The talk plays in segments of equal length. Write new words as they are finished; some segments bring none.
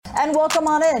And welcome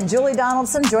on in. Julie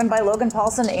Donaldson, joined by Logan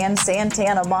Paulson and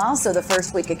Santana Moss. So the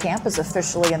first week of camp is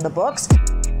officially in the books.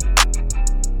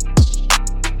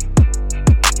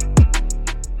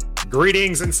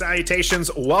 Greetings and salutations.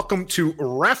 Welcome to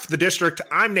Ref the District.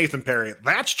 I'm Nathan Perry.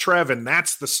 That's Trev, and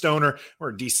that's the Stoner. We're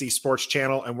a DC Sports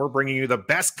Channel, and we're bringing you the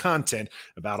best content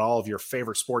about all of your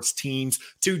favorite sports teams.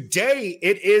 Today,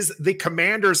 it is the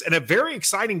Commanders, and a very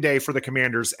exciting day for the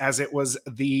Commanders, as it was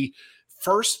the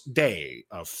first day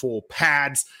of full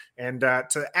pads. And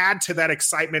to add to that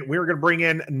excitement, we're going to bring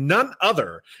in none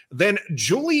other than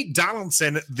Julie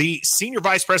Donaldson, the Senior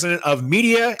Vice President of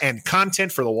Media and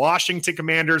Content for the Washington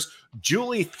Commanders.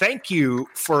 Julie, thank you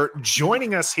for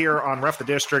joining us here on Ref the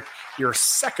District, your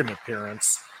second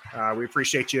appearance. We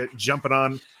appreciate you jumping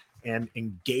on and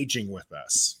engaging with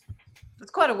us. It's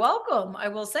quite a welcome, I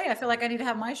will say. I feel like I need to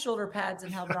have my shoulder pads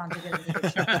and helmet on to get into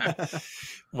the show.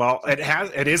 Well,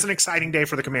 it is an exciting day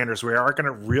for the Commanders. We are going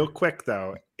to real quick,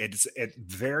 though. It's a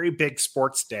very big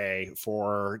sports day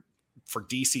for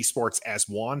DC sports, as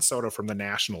Juan Soto from the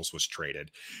Nationals was traded.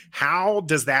 How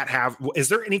does that is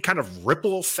there any kind of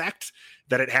ripple effect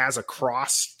that it has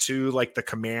across to like the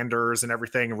Commanders and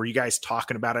everything? Were you guys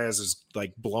talking about it as is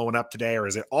like blowing up today, or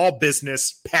is it all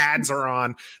business? Pads are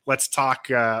on. Let's talk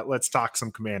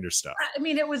some Commander stuff. I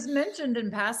mean, it was mentioned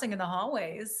in passing in the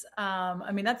hallways.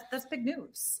 I mean, that's big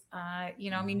news.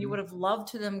 You would have loved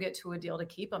to them get to a deal to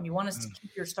keep them. You want us to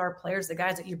keep your star players, the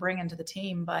guys that you bring into the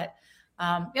team, but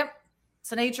it's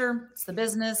the nature, it's the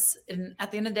business. And at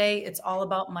the end of the day, it's all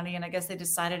about money. And I guess they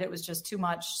decided it was just too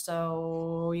much.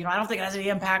 So, I don't think it has any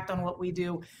impact on what we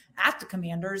do at the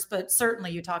Commanders, but certainly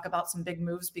you talk about some big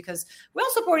moves because we all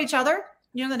support each other.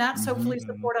 The Nats hopefully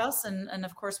support us. And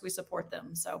of course we support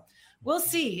them. So we'll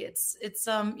see. It's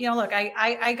look,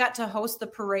 I got to host the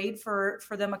parade for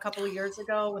them a couple of years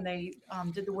ago when they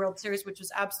did the World Series, which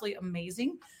was absolutely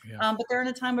amazing. Yeah. But they're in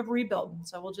a time of rebuild.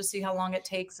 So we'll just see how long it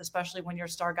takes, especially when your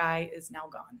star guy is now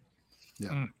gone.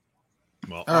 Yeah.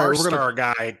 Well, our star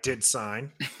guy did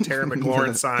sign. Terry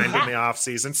McLaurin signed in the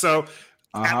offseason. So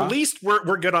at least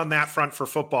we're good on that front for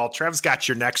football. Trev's got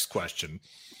your next question.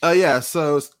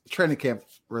 So it's training camp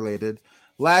related.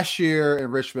 Last year in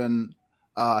Richmond,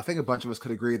 I think a bunch of us could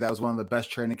agree that was one of the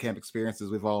best training camp experiences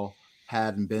we've all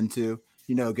had and been to.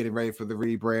 Getting ready for the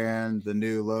rebrand, the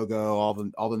new logo, all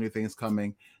the new things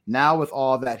coming. Now with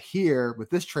all that here, with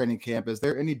this training camp, is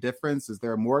there any difference? Is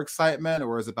there more excitement,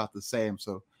 or is it about the same?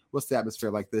 So what's the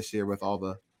atmosphere like this year with all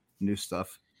the new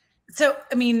stuff? So,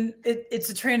 I mean, it's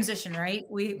a transition, right?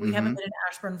 We haven't been in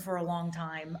Ashburn for a long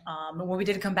time. And when we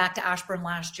did come back to Ashburn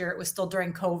last year, it was still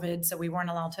during COVID, so we weren't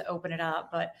allowed to open it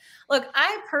up. But look,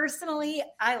 I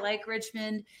like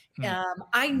Richmond.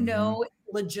 I know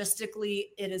logistically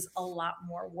it is a lot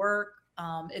more work.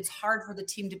 It's hard for the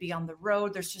team to be on the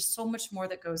road. There's just so much more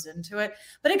that goes into it,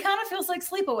 but it kind of feels like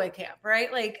sleepaway camp,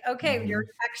 right? Like, okay, you're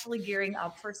actually gearing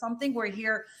up for something. We're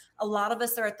here. A lot of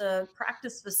us are at the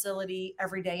practice facility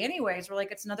every day anyways. We're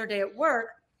like, it's another day at work.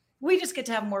 We just get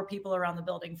to have more people around the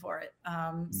building for it.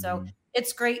 So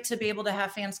it's great to be able to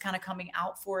have fans kind of coming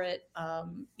out for it.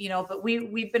 But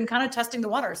we've been kind of testing the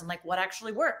waters and like what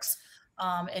actually works.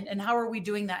 And how are we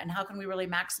doing that? And how can we really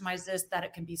maximize this, that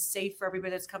it can be safe for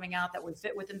everybody that's coming out, that would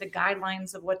fit within the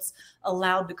guidelines of what's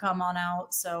allowed to come on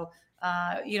out. So,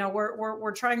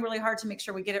 we're trying really hard to make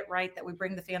sure we get it right, that we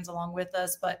bring the fans along with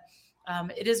us. But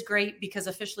it is great because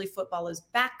officially football is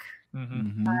back.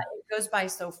 It goes by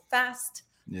so fast.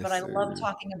 Yes, but I love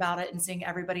talking about it and seeing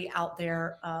everybody out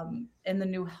there in the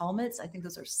new helmets. I think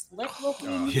those are slick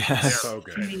looking. Yes, so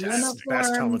good.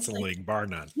 Best helmets in the league, bar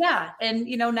none. Yeah, and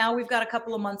now we've got a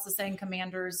couple of months of saying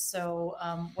Commanders, so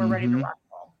we're ready to rock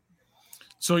and roll.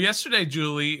 So yesterday,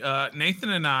 Julie, Nathan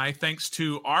and I, thanks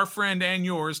to our friend and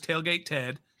yours, Tailgate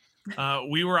Ted,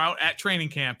 we were out at training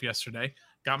camp yesterday.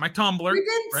 Got my tumbler. You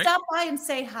didn't stop by and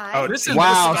say hi. Oh,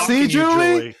 wow. See,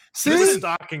 Julie? He was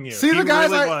stalking you. See the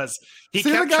guys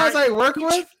I work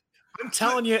with? I'm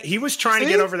telling you, he was trying to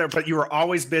get over there, but you were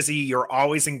always busy. You're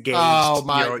always engaged. Oh,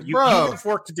 my you bro. have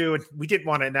work to do, and we didn't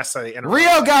want to necessarily interrupt.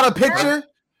 Rio got a picture.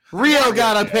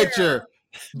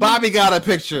 Bobby got a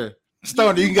picture.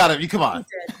 Stoner, you come on.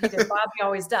 He did. Bobby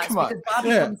always does. Because Bobby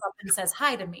comes up and says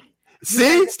hi to me.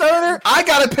 See, Stoner? I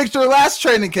got a picture last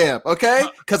training camp, okay?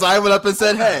 Because I went up and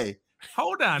said, hey.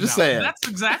 Hold on. Just saying. That's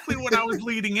exactly what I was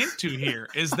leading into here,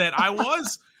 is that I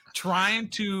was trying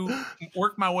to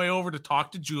work my way over to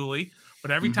talk to Julie, but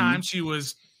every time she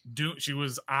was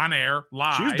on air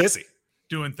live. She was busy.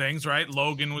 Doing things, right?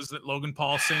 Logan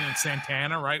Paulson and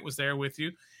Santana, right, was there with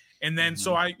you. And then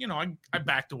so I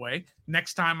backed away.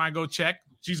 Next time I go check,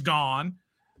 she's gone.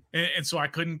 And so I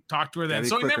couldn't talk to her then.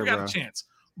 So I never got a chance.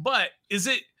 But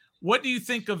What do you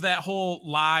think of that whole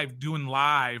doing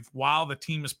live while the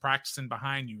team is practicing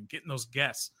behind you and getting those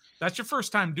guests? That's your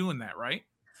first time doing that, right?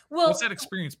 Well, what's that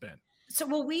experience been?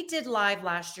 So, we did live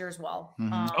last year as well.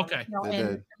 Okay.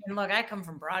 Look, I come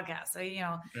from broadcast. So,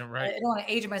 Yeah, I right. don't want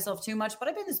to age myself too much, but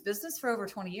I've been in this business for over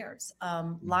 20 years.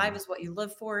 Live is what you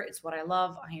live for. It's what I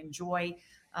love. I enjoy.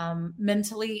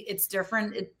 Mentally, it's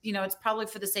different. It's probably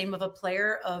for the same of a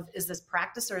player of, is this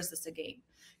practice or is this a game?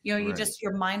 Your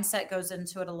mindset goes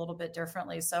into it a little bit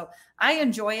differently. So I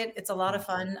enjoy it. It's a lot of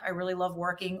fun. I really love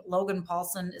working. Logan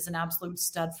Paulson is an absolute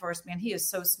stud for us, man. He is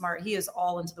so smart. He is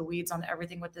all into the weeds on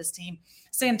everything with this team.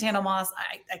 Santana Moss,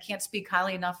 I can't speak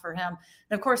highly enough for him.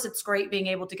 And of course, it's great being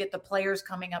able to get the players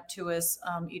coming up to us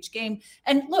each game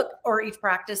and or each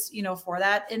practice, for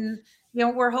that. And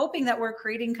we're hoping that we're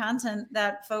creating content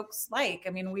that folks like.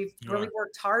 I mean, we've really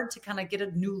worked hard to kind of get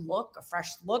a new look, a fresh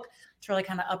look, to really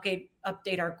kind of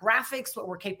update our graphics, what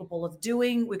we're capable of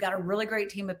doing. We've got a really great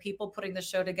team of people putting the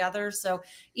show together. So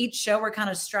each show we're kind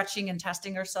of stretching and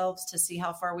testing ourselves to see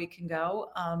how far we can go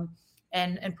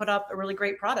and put up a really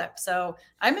great product. So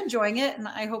I'm enjoying it, and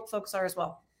I hope folks are as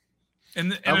well.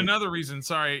 And another reason,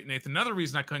 sorry, Nathan, another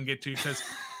reason I couldn't get to, because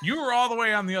you were all the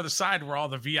way on the other side where all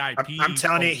the VIP. I'm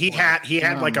telling you, he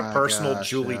had like a personal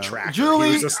Julie tracker.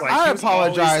 Julie, I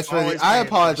apologize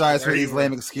for these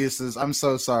lame excuses. I'm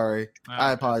so sorry.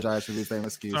 I apologize for these lame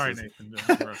excuses. Sorry, Nathan.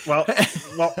 well,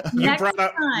 you brought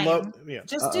up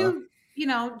just do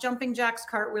jumping jacks,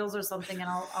 cartwheels, or something, and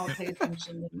I'll pay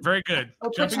attention. Very good.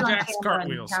 Jumping jacks,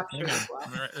 cartwheels.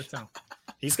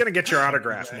 He's going to get your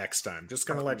autograph next time. Just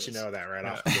going to let you know that right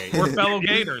off the gate. We're fellow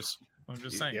Gators. I'm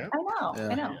just saying. Yeah.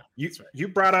 I know. You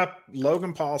brought up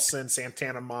Logan Paulson,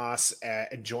 Santana Moss,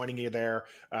 joining you there.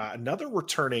 Another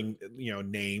returning,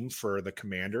 name for the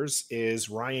Commanders is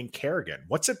Ryan Kerrigan.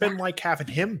 What's it been like having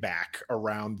him back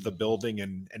around the building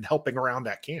and helping around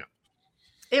that camp?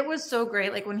 It was so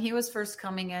great. Like when he was first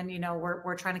coming in,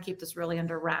 we're trying to keep this really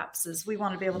under wraps, as we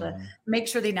want to be able to make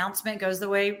sure the announcement goes the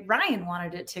way Ryan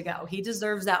wanted it to go. He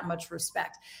deserves that much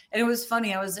respect. And it was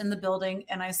funny. I was in the building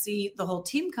and I see the whole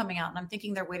team coming out and I'm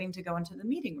thinking they're waiting to go into the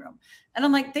meeting room. And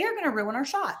I'm like, they're going to ruin our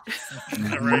shot.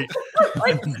 Right.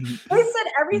 Like, they set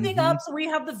everything up. So we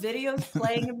have the videos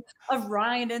playing of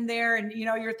Ryan in there. And,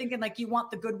 you're thinking like you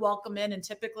want the good welcome in. And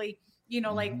typically,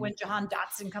 like when Jahan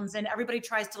Dotson comes in, everybody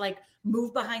tries to like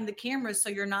move behind the cameras so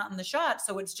you're not in the shot.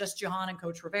 So it's just Jahan and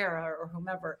Coach Rivera or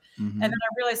whomever. And then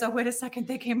I realized, wait a second,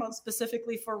 they came out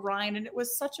specifically for Ryan. And it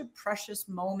was such a precious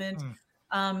moment.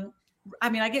 I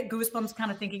get goosebumps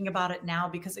kind of thinking about it now,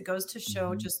 because it goes to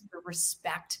show just the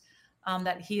respect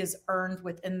that he has earned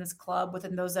within this club,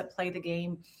 within those that play the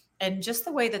game. And just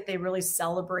the way that they really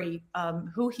celebrate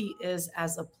who he is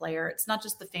as a player. It's not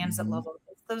just the fans that love him.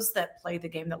 It's those that play the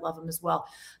game that love him as well.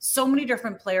 So many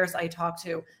different players I talk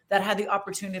to that had the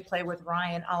opportunity to play with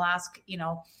Ryan. I'll ask,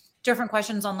 different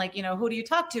questions on like, who do you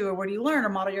talk to or where do you learn or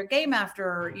model your game after,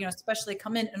 or, especially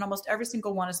come in. And almost every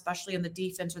single one, especially in the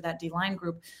defense or that D-line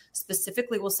group,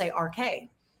 specifically will say RK.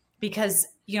 Because,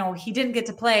 he didn't get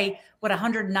to play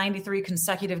 193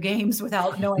 consecutive games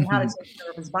without knowing how to take care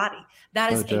of his body.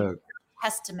 That is a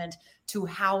testament to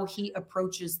how he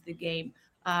approaches the game.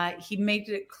 He made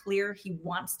it clear he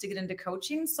wants to get into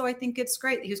coaching. So I think it's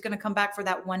great that he's going to come back for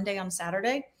that one day on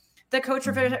Saturday. That Coach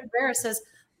Rivera says,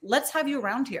 let's have you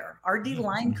around here. Our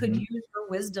D-line could use your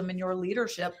wisdom and your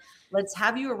leadership. Let's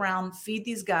have you around, feed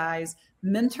these guys,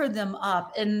 mentor them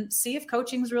up, and see if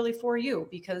coaching is really for you.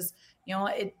 Because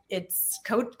it's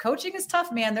coaching is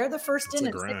tough, man. They're the first in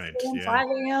at 6 a.m., 5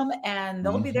 a.m., and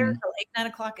they'll be there until 8, 9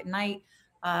 o'clock at night,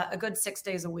 a good 6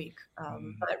 days a week.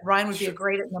 But Ryan would be a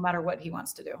great no matter what he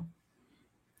wants to do.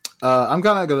 I'm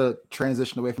kind of going to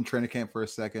transition away from training camp for a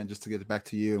second, just to get back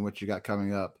to you and what you got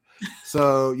coming up.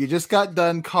 So you just got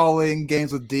done calling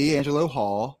games with D'Angelo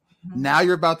Hall. Now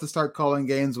you're about to start calling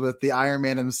games with the Iron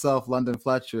Man himself, London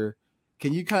Fletcher.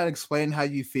 Can you kind of explain how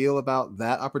you feel about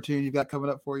that opportunity you've got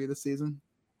coming up for you this season?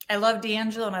 I love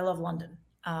D'Angelo and I love London.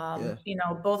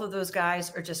 Both of those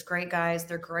guys are just great guys.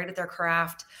 They're great at their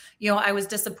craft. I was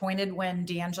disappointed when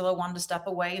D'Angelo wanted to step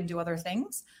away and do other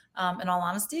things, in all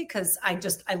honesty, because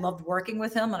I loved working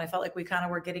with him and I felt like we kind of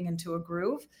were getting into a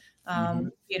groove,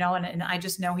 and I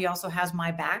just know he also has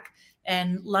my back.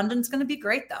 And London's going to be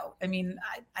great, though. I mean,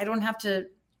 I don't have to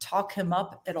talk him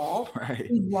up at all. Right.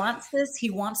 He wants this.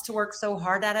 He wants to work so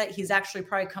hard at it. He's actually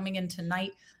probably coming in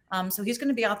tonight. So he's going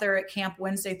to be out there at camp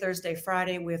Wednesday, Thursday,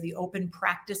 Friday. We have the open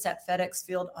practice at FedEx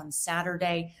Field on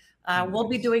Saturday. We'll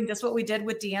be doing just what we did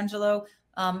with D'Angelo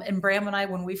and Bram and I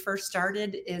when we first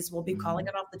started, is we'll be calling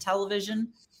it off the television.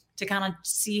 to kind of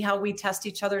see how we test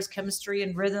each other's chemistry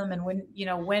and rhythm, and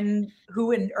when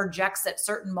who interjects at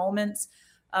certain moments.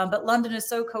 But London is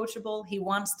so coachable. He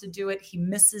wants to do it. He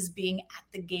misses being at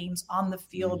the games, on the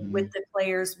field with the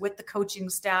players, with the coaching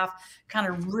staff, kind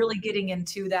of really getting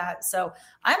into that. So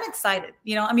I'm excited.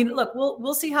 Look,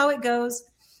 we'll see how it goes.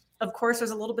 Of course,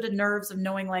 there's a little bit of nerves of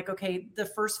knowing, like, okay, the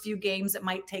first few games, it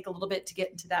might take a little bit to get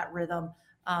into that rhythm.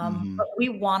 But we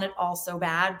want it all so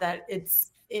bad that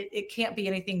it can't be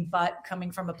anything but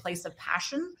coming from a place of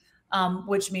passion,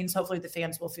 which means hopefully the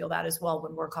fans will feel that as well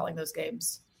when we're calling those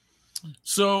games.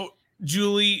 So,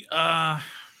 Julie, I'm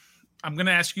going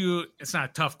to ask you. It's not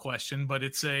a tough question, but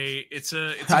it's a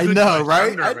I know, question.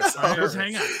 right? I'm nervous. I know. Just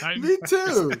hang on. Me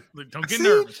too. Don't get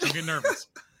nervous. Don't get nervous.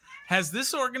 Has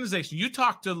this organization? You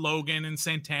talk to Logan and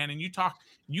Santana, and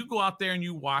you go out there and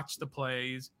you watch the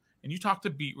plays, and you talk to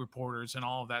beat reporters and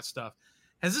all of that stuff.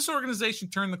 Has this organization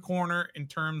turned the corner in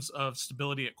terms of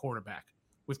stability at quarterback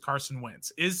with Carson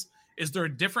Wentz? Is there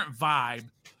a different vibe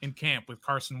in camp with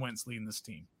Carson Wentz leading this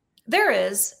team? There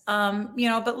is,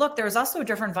 but look, there's also a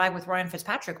different vibe with Ryan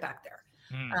Fitzpatrick back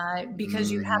there because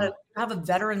you have a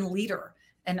veteran leader.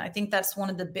 And I think that's one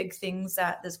of the big things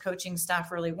that this coaching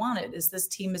staff really wanted is this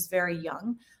team is very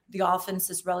young. The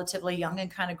offense is relatively young and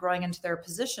kind of growing into their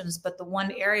positions. But the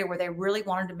one area where they really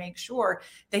wanted to make sure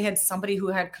they had somebody who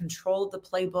had control of the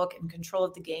playbook and control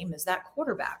of the game is that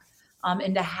quarterback.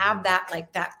 And to have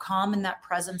that calm and that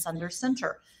presence under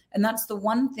center. And that's the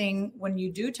one thing when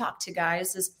you do talk to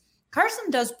guys is Carson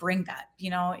does bring that.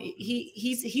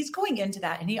 He's going into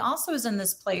that. And he also is in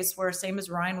this place where, same as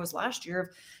Ryan was last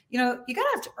year, you got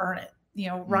to have to earn it.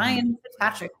 Ryan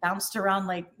Fitzpatrick bounced around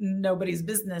like nobody's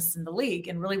business in the league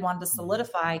and really wanted to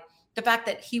solidify the fact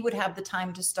that he would have the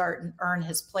time to start and earn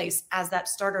his place as that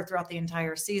starter throughout the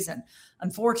entire season.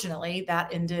 Unfortunately,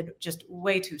 that ended just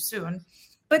way too soon.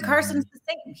 But Carson's the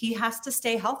same. He has to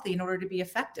stay healthy in order to be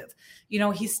effective.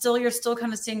 You're still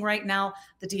kind of seeing right now,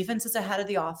 the defense is ahead of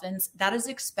the offense. That is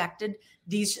expected.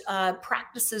 These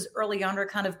practices early on are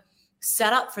kind of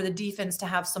set up for the defense to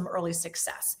have some early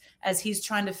success as he's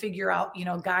trying to figure out,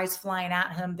 guys flying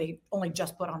at him. They only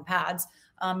just put on pads,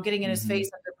 getting in his face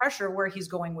under pressure, where he's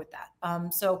going with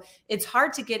that. So it's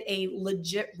hard to get a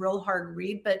legit, real hard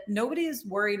read, but nobody is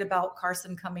worried about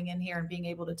Carson coming in here and being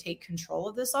able to take control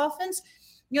of this offense.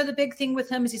 The big thing with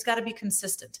him is he's got to be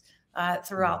consistent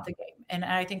throughout the game. And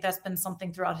I think that's been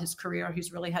something throughout his career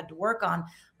he's really had to work on.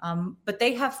 But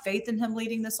they have faith in him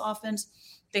leading this offense.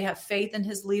 They have faith in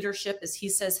his leadership. As he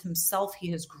says himself,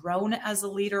 he has grown as a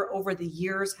leader over the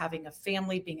years, having a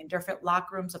family, being in different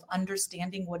locker rooms, of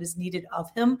understanding what is needed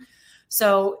of him.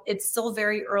 So it's still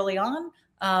very early on.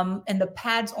 And the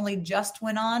pads only just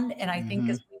went on. And I think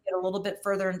as we get a little bit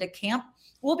further into camp,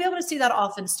 we'll be able to see that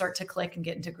offense start to click and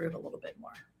get into groove a little bit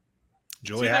more.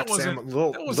 Julie, I have to say, I'm a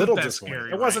little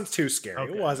disappointed. It wasn't too scary.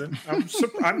 Okay. It wasn't.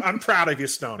 I'm proud of you,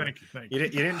 Stoner. Thank you. You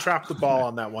didn't drop the ball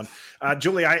on that one.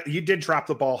 Julie, you did drop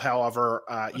the ball. However,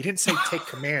 you didn't say take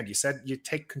command. You said you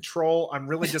take control. I'm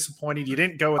really disappointed. You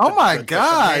didn't go with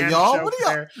God, y'all. What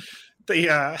are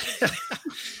y'all?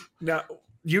 No,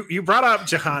 you brought up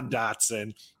Jahan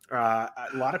Dotson. A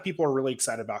lot of people are really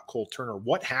excited about Cole Turner.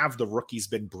 What have the rookies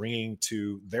been bringing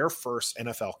to their first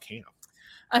NFL camp?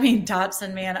 I mean,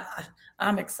 Dotson, man,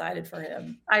 I'm excited for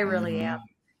him. I really am.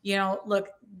 Look,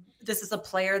 this is a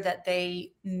player that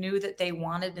they knew that they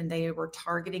wanted and they were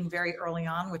targeting very early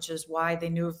on, which is why they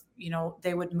knew,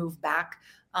 they would move back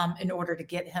in order to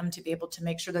get him to be able to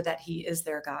make sure that he is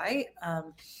their guy.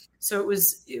 So it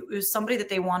was somebody that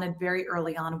they wanted very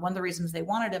early on. And one of the reasons they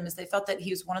wanted him is they felt that he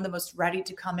was one of the most ready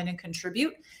to come in and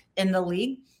contribute in the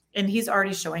league. And he's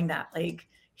already showing that. Like,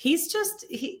 he's just,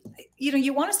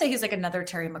 you want to say he's like another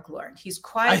Terry McLaurin. He's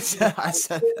quiet. I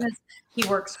said he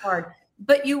works hard.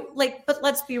 But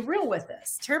let's be real with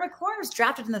this. Terry McLaurin was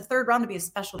drafted in the third round to be a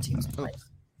special teams player.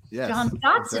 Yes, Jahan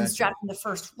Dotson's drafted in the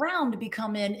first round to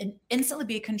come in and instantly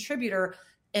be a contributor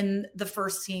in the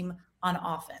first team on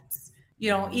offense.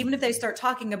 Even if they start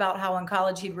talking about how in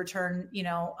college he'd return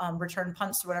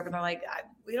punts or whatever, they're like,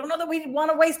 we don't know that we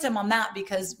want to waste him on that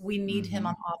because we need him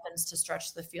on offense to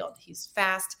stretch the field. He's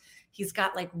fast. He's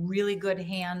got like really good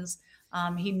hands.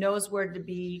 He knows where to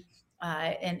be.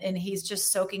 And he's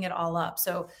just soaking it all up.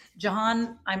 So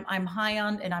Jahan, I'm high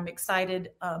on, and I'm excited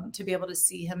to be able to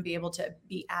see him be able to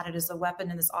be added as a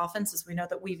weapon in this offense, as we know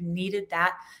that we've needed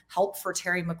that help for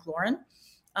Terry McLaurin.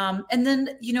 And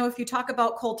then, if you talk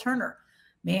about Cole Turner,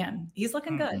 man, he's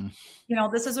looking good.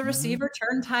 This is a receiver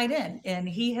turned tight end, and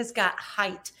he has got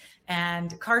height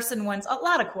And Carson Wentz, a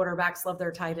lot of quarterbacks love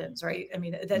their tight ends, right? I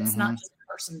mean, that's not just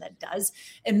Carson that does.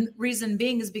 And reason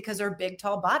being is because they're big,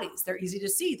 tall bodies. They're easy to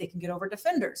see. They can get over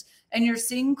defenders. And you're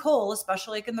seeing Cole,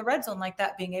 especially like in the red zone like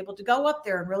that, being able to go up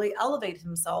there and really elevate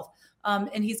himself.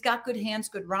 And he's got good hands,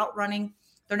 good route running.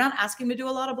 They're not asking him to do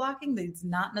a lot of blocking. He's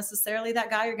not necessarily that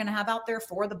guy you're going to have out there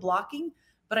for the blocking.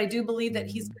 But I do believe that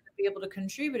he's going to be able to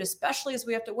contribute, especially as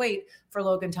we have to wait for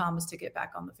Logan Thomas to get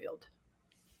back on the field.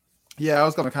 Yeah, I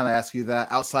was going to kind of ask you that.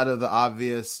 Outside of the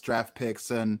obvious draft picks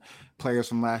and players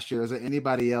from last year, is there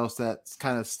anybody else that's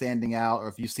kind of standing out, or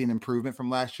if you've seen improvement from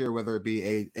last year, whether it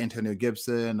be Antonio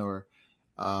Gibson or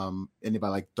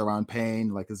anybody like Daron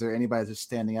Payne? Like, is there anybody that's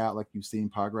standing out like you've seen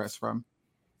progress from?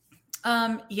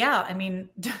 Yeah, I mean,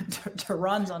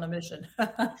 Daron's on a mission.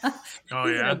 Oh,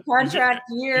 He's yeah. in a contract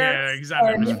year. Yeah,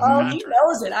 exactly. And, he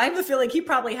knows it. I have a feeling he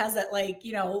probably has that, like,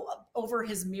 over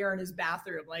his mirror in his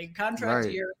bathroom, like contract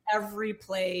year, every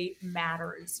play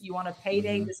matters. You want a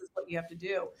payday, this is what you have to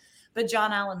do. But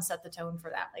John Allen set the tone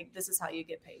for that. Like, this is how you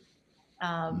get paid.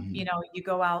 You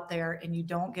go out there and you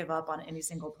don't give up on any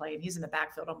single play. And he's in the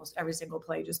backfield almost every single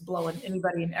play, just blowing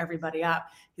anybody and everybody up.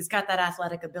 He's got that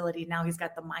athletic ability. Now he's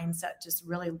got the mindset just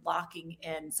really locking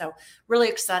in. So really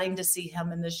exciting to see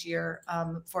him in this year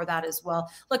for that as well.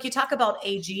 Look, you talk about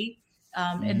AG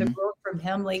and the growth from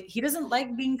him. Like, he doesn't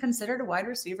like being considered a wide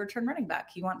receiver turned running back.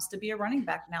 He wants to be a running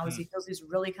back now as he feels he's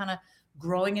really kind of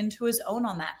growing into his own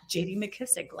on that. JD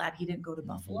McKissick, glad he didn't go to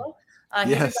Buffalo.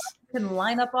 He can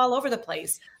line up all over the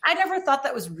place. I never thought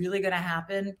that was really going to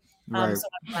happen. So I'm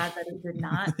glad that it did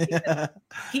not.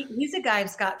 He's a guy in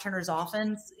Scott Turner's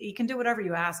offense. He can do whatever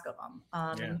you ask of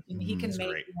him. And he can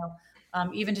make,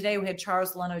 even today we had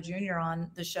Charles Leno Jr.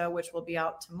 on the show, which will be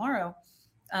out tomorrow.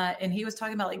 And he was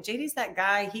talking about, like, JD's that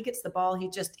guy. He gets the ball.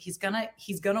 He's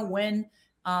gonna win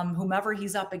whomever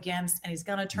he's up against, and he's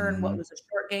gonna turn what was a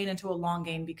short gain into a long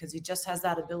gain because he just has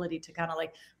that ability to kind of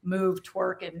like move,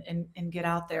 twerk, and get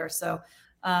out there. So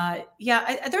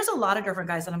there's a lot of different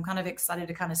guys that I'm kind of excited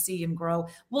to kind of see him grow.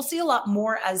 We'll see a lot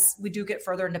more as we do get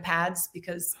further into pads,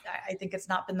 because I think it's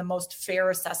not been the most fair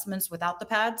assessments without the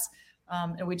pads.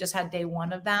 And we just had day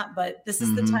one of that, but this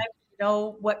is the time to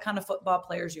know what kind of football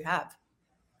players you have.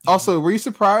 Also, were you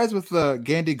surprised with the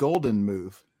Gandy Golden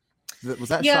move? Was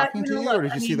that shocking to you, or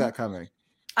did you see that coming?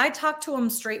 I talked to him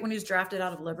straight when he was drafted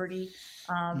out of Liberty,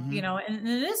 and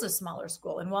it is a smaller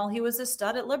school. And while he was a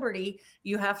stud at Liberty,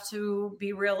 you have to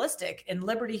be realistic. In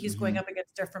Liberty, he's going up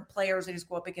against different players, and he's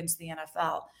going up against the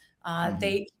NFL.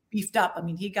 They beefed up. I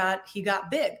mean, he got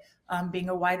big, being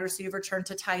a wide receiver turned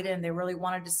to tight end. They really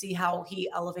wanted to see how he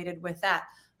elevated with that.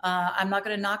 I'm not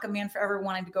going to knock a man for ever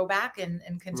wanting to go back and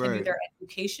continue their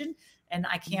education. And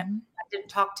I didn't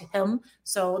talk to him.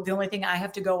 So the only thing I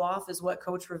have to go off is what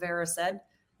Coach Rivera said.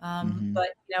 But,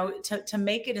 to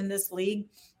make it in this league,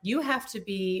 you have to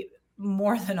be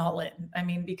more than all in. I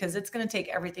mean, because it's going to take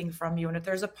everything from you. And if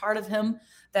there's a part of him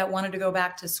that wanted to go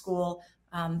back to school,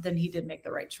 then he did make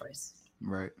the right choice.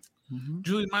 Right.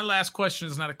 Julie, my last question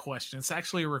is not a question. It's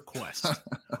actually a request.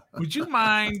 Would you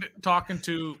mind talking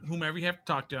to whomever you have to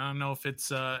talk to? I don't know if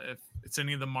it's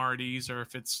any of the Martys or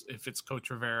if it's Coach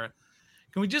Rivera.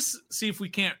 Can we just see if we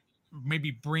can't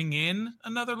maybe bring in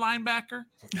another linebacker?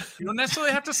 You don't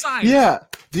necessarily have to sign. Yeah.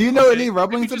 Do you know any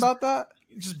rumblings about that?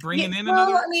 Just bringing in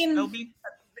another LB?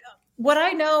 What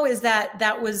I know is that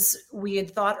we had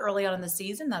thought early on in the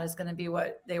season that is going to be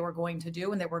what they were going to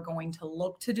do and they were going to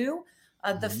look to do.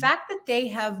 The fact that they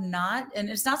have not, and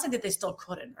it's not saying that they still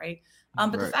couldn't, right?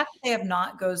 But the fact that they have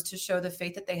not goes to show the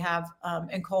faith that they have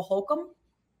in Cole Holcomb,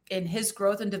 in his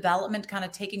growth and development, kind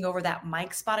of taking over that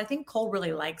Mike spot. I think Cole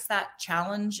really likes that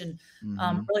challenge and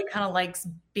really kind of likes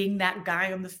being that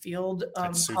guy on the field.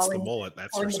 It suits the mullet,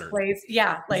 that's for certain. Plays.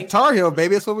 Yeah, like Tar Heel,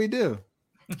 baby, that's what we do.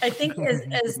 I think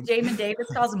as Jamin Davis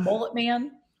calls him, mullet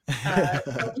man.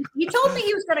 He told me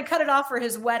he was going to cut it off for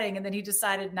his wedding, and then he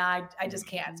decided, I just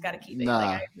can't. It's got to keep it.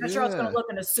 I'm not sure it's going to look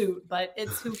in a suit, but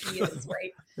it's who he is,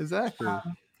 right? Exactly.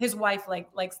 His wife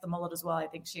likes the mullet as well. I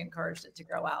think she encouraged it to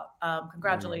grow out.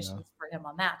 Congratulations for him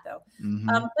on that, though.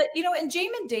 But and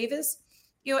Jamin Davis,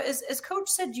 as Coach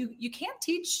said, you can't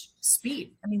teach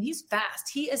speed. I mean, he's fast.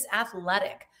 He is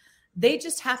athletic. They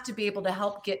just have to be able to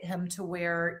help get him to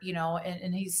where,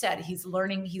 and he said he's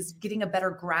learning, he's getting a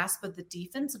better grasp of the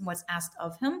defense and what's asked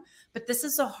of him. But this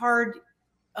is a hard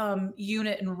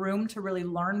unit and room to really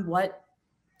learn what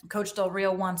Coach Del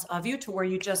Rio wants of you, to where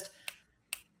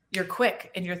you're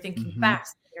quick and you're thinking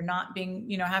fast. You're not being,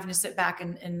 having to sit back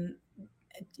and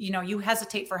you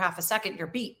hesitate for half a second, you're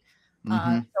beat. So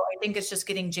I think it's just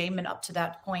getting Jamin up to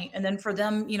that point. And then for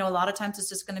them, a lot of times it's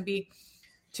just going to be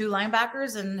two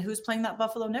linebackers and who's playing that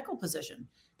Buffalo nickel position.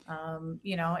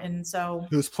 And so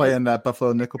who's playing that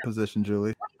Buffalo nickel position, Julie?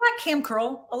 Like Cam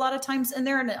Curl a lot of times in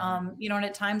there. And, and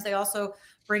at times they also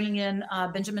bringing in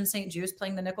Benjamin St. Juice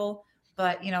playing the nickel.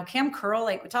 But, Cam Curl,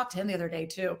 like we talked to him the other day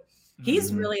too.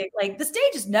 He's really like the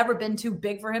stage has never been too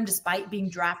big for him, despite being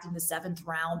drafted in the 7th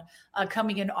round,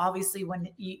 coming in, obviously, when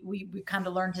we kind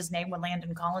of learned his name when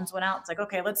Landon Collins went out. It's like,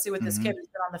 okay, let's see what this kid has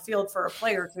been on the field for a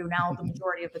play or two now, the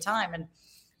majority of the time. And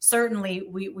certainly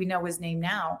we know his name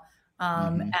now.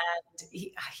 And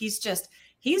he's just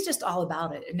all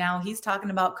about it. And now he's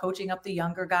talking about coaching up the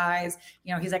younger guys.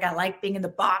 He's like, I like being in the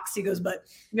box. He goes, but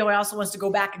he also wants to go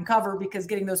back and cover, because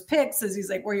getting those picks is, he's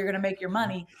like, where you're going to make your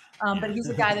money. But he's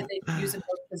a guy that they use in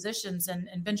both positions. And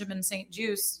Benjamin St.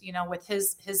 Juice, with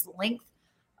his length,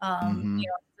 his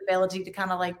ability to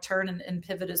kind of like turn and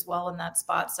pivot as well in that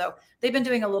spot. So they've been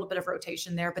doing a little bit of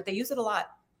rotation there, but they use it a lot.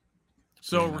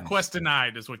 So request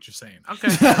denied is what you're saying. Okay.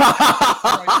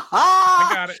 I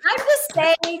got it. I'm just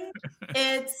saying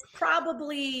it's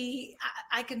probably,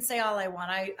 I can say all I want.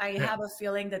 I have a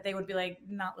feeling that they would be like,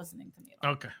 not listening to me.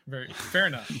 Okay. Very fair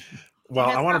enough. Well,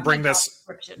 I want to bring this.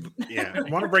 I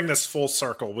want to bring this full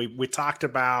circle. We talked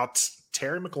about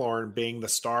Terry McLaurin being the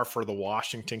star for the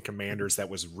Washington Commanders that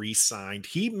was re-signed.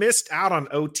 He missed out on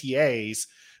OTAs.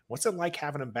 What's it like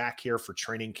having him back here for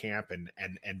training camp and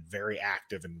very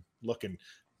active and looking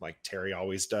like Terry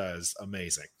always does?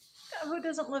 Amazing. Who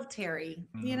doesn't love Terry?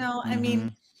 I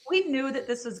mean, we knew that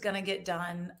this was going to get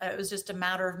done. It was just a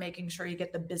matter of making sure you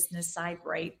get the business side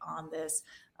right on this.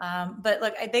 But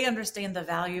look, they understand the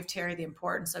value of Terry, the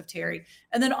importance of Terry.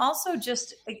 And then also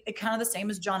just kind of the same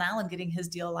as John Allen getting his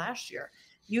deal last year.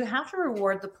 You have to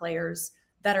reward the players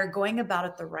that are going about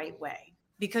it the right way,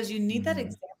 because you need that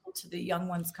example to the young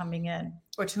ones coming in,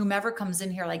 or to whomever comes in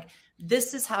here. Like,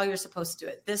 this is how you're supposed to do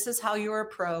it. This is how you're a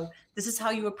pro. This is how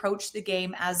you approach the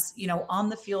game as, on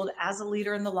the field, as a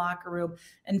leader in the locker room.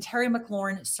 And Terry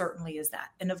McLaurin certainly is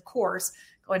that. And of course,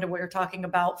 going to what you're talking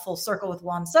about full circle with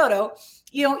Juan Soto,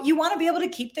 you want to be able to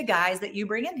keep the guys that you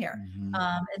bring in here and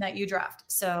that you draft.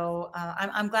 So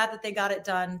I'm glad that they got it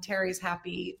done. Terry's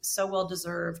happy, so well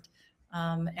deserved.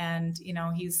 And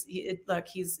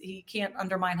he can't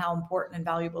undermine how important and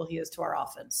valuable he is to our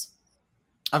offense.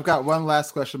 I've got one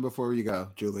last question before you go,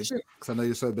 Julie, because I know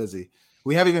you're so busy.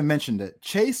 We haven't even mentioned it.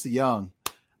 Chase Young.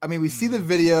 I mean, we see the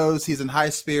videos. He's in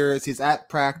high spirits. He's at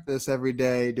practice every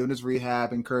day, doing his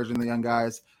rehab, encouraging the young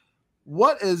guys.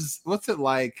 What's it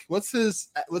like? What's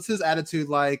his attitude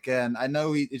like? And I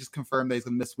know he just confirmed that he's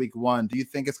going to miss week 1. Do you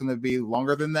think it's going to be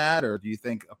longer than that, or do you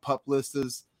think a PUP list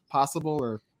is possible,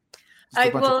 or just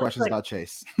a bunch of questions about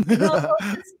Chase?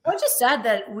 I just said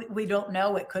that we don't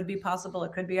know. It could be possible.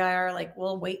 It could be IR. Like,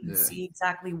 we'll wait and see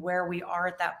exactly where we are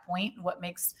at that point and what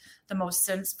makes the most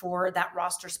sense for that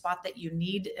roster spot that you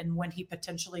need, and when he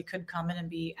potentially could come in and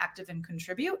be active and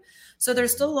contribute. So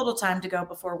there's still a little time to go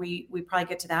before we probably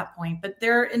get to that point, but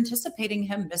they're anticipating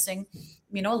him missing,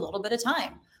 a little bit of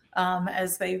time.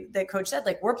 As that coach said,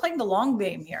 like, we're playing the long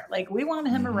game here. Like, we want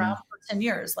him around for 10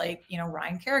 years, like,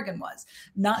 Ryan Kerrigan was,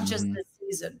 not just this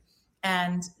season.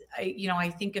 And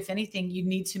I think if anything, you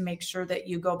need to make sure that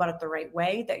you go about it the right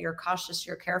way, that you're cautious,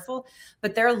 you're careful,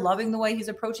 but they're loving the way he's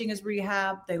approaching his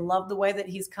rehab. They love the way that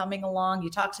he's coming along.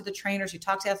 You talk to the trainers, you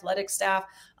talk to athletic staff,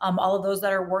 all of those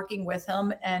that are working with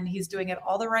him, and he's doing it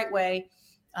all the right way.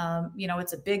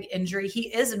 It's a big injury.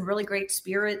 He is in really great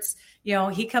spirits.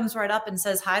 He comes right up and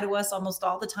says hi to us almost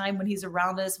all the time when he's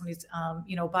around us, when he's,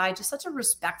 by, just such a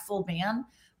respectful man,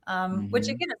 which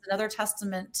again is another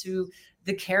testament to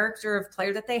the character of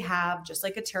player that they have, just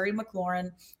like a Terry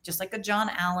McLaurin, just like a John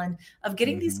Allen, of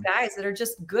getting these guys that are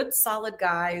just good, solid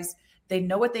guys. They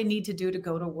know what they need to do to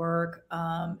go to work.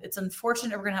 It's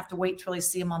unfortunate we're going to have to wait till we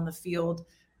see him on the field.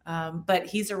 But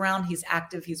he's around, he's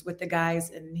active, he's with the guys,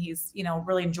 and he's,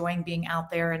 really enjoying being out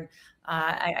there. And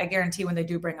I guarantee when they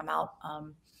do bring him out,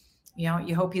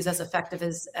 you hope he's as effective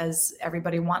as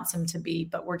everybody wants him to be,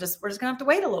 but we're just gonna have to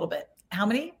wait a little bit. How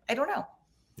many? I don't know.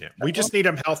 Yeah, we just need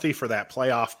him healthy for that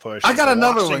playoff push. I got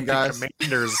another one, guys.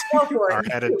 Commanders are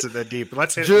headed to the deep.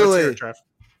 Let's hear it, Trev.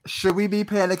 Should we be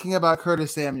panicking about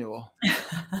Curtis Samuel?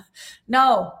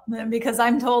 No, because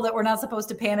I'm told that we're not supposed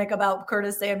to panic about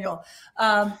Curtis Samuel.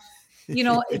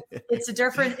 It's a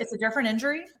different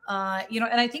injury. And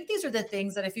I think these are the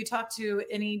things that if you talk to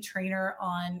any trainer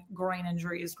on groin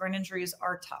injuries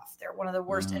are tough. They're one of the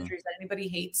worst injuries that anybody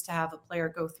hates to have a player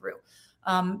go through.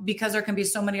 Because there can be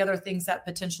so many other things that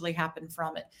potentially happen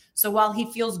from it. So while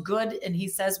he feels good and he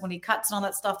says when he cuts and all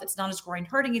that stuff, it's not his groin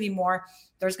hurting anymore,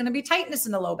 there's going to be tightness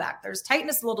in the low back. There's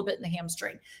tightness a little bit in the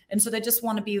hamstring. And so they just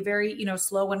want to be very,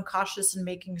 slow and cautious in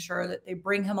making sure that they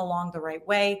bring him along the right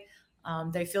way.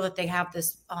 They feel that they have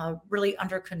this really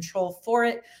under control for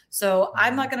it. So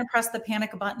I'm not going to press the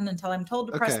panic button until I'm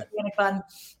told to press the panic button.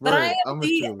 But I am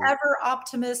the ever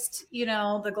optimist,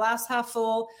 the glass half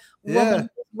full woman as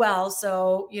well.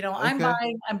 So, I'm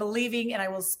buying, I'm believing, and I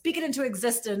will speak it into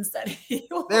existence that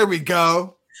there we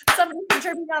go. Somebody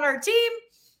contribute on our team.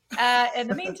 In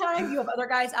the meantime, you have other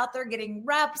guys out there getting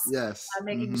reps,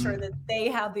 making sure that they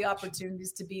have the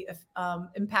opportunities to be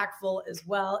impactful as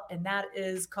well. And that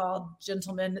is called,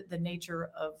 gentlemen, the nature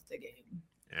of the game.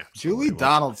 Yeah, Julie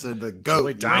Donaldson, the GOAT.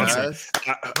 Julie Donaldson,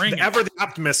 ever the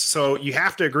optimist. So you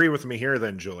have to agree with me here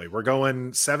then, Julie. We're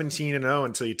going 17-0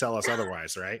 until you tell us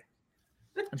otherwise, right?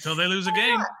 Until they lose a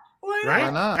game. Right? Why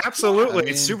not? Absolutely.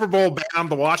 It's Super Bowl bound.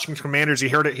 The Washington Commanders. You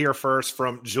heard it here first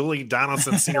from Julie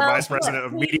Donaldson, Senior Vice President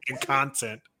of Media and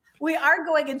Content. We are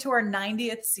going into our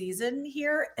 90th season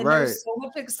here, and there's so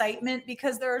much excitement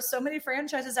because there are so many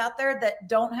franchises out there that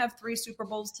don't have 3 Super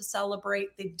Bowls to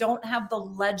celebrate. They don't have the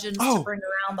legends to bring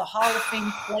around, the Hall of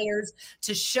Fame players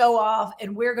to show off,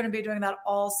 and we're going to be doing that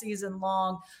all season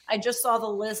long. I just saw the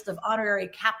list of honorary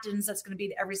captains that's going to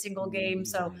be at every single game.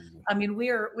 So, I mean, we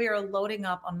are loading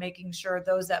up on making sure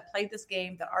those that played this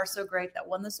game, that are so great, that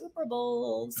won the Super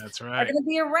Bowls, that's are going to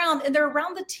be around, and they're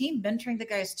around the team, mentoring the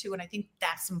guys too, and I think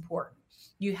that's important.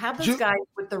 You have those guys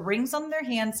with the rings on their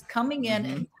hands coming in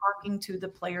and talking to the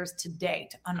players today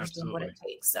to understand what it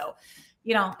takes. So,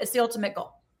 it's the ultimate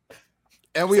goal.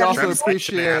 And we also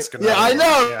appreciate, I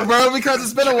know, bro, because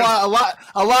it's been a while.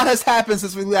 A lot has happened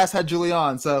since we last had Julie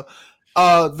on. So,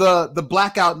 the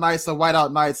blackout nights, the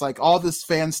whiteout nights, like all this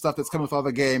fan stuff that's coming with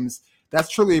other games, that's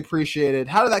truly appreciated.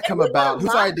 How did that come about?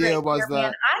 Whose idea was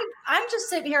that? I'm just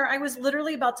sitting here. I was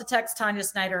literally about to text Tanya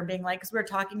Snyder and being like, because we were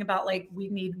talking about like we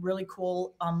need really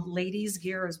cool ladies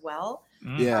gear as well.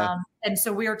 Yeah. And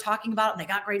so we were talking about it, and they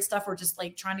got great stuff. We're just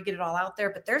like trying to get it all out there.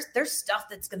 But there's stuff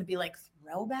that's going to be like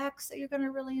throwbacks that you're going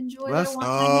to really enjoy.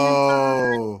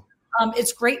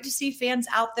 It's great to see fans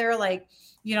out there. Like,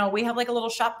 we have like a little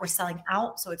shop we're selling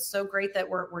out. So it's so great that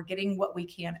we're getting what we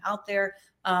can out there.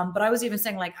 But I was even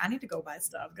saying, like, I need to go buy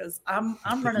stuff because I'm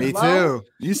running Me low. too.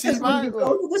 You see mine.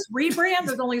 This rebrand,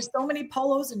 there's only so many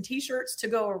polos and T-shirts to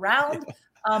go around.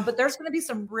 But there's going to be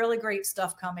some really great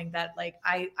stuff coming that, like,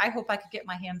 I hope I could get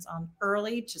my hands on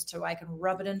early just so I can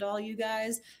rub it into all you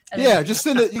guys. And just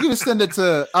send it. You can just send it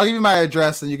to. I'll give you my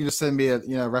address, and you can just send me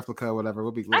a replica or whatever.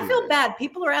 We'll be I feel bad.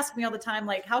 People are asking me all the time,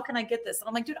 like, how can I get this? And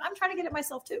I'm like, dude, I'm trying to get it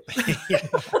myself too.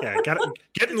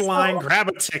 Get in line, grab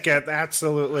a ticket.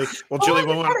 Absolutely. Well, Julie,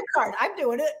 credit card. I'm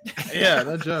doing it. Yeah,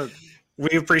 no joke.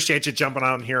 We appreciate you jumping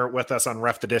on here with us on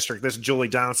Ref the District. This is Julie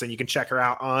Donaldson. You can check her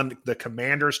out on the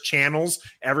Commanders channels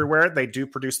everywhere. They do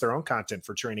produce their own content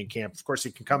for training camp. Of course,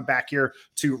 you can come back here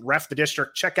to Ref the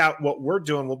District. Check out what we're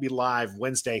doing. We'll be live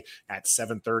Wednesday at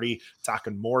 7:30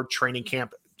 talking more training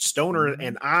camp. Stoner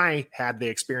and I had the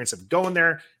experience of going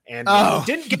there, and we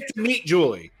didn't get to meet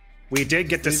Julie. We did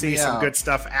get to see some good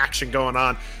stuff, action going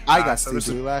on. I got to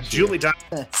see Julie last year. Julie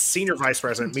Donaldson, Senior Vice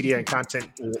President, Media and Content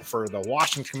for the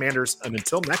Washington Commanders. And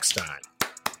until next time,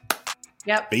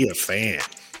 be a fan.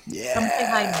 Yeah. Come say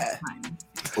hi next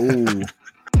time. Ooh.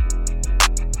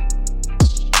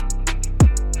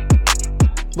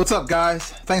 What's up,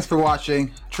 guys? Thanks for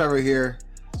watching. Trevor here,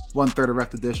 1/3 of Ref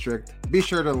the District. Be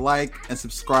sure to like and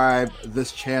subscribe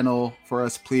this channel for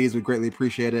us, please. We greatly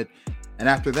appreciate it. And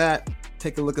after that,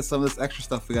 take a look at some of this extra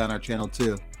stuff we got on our channel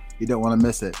too. You don't want to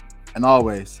miss it. And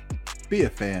always, be a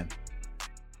fan.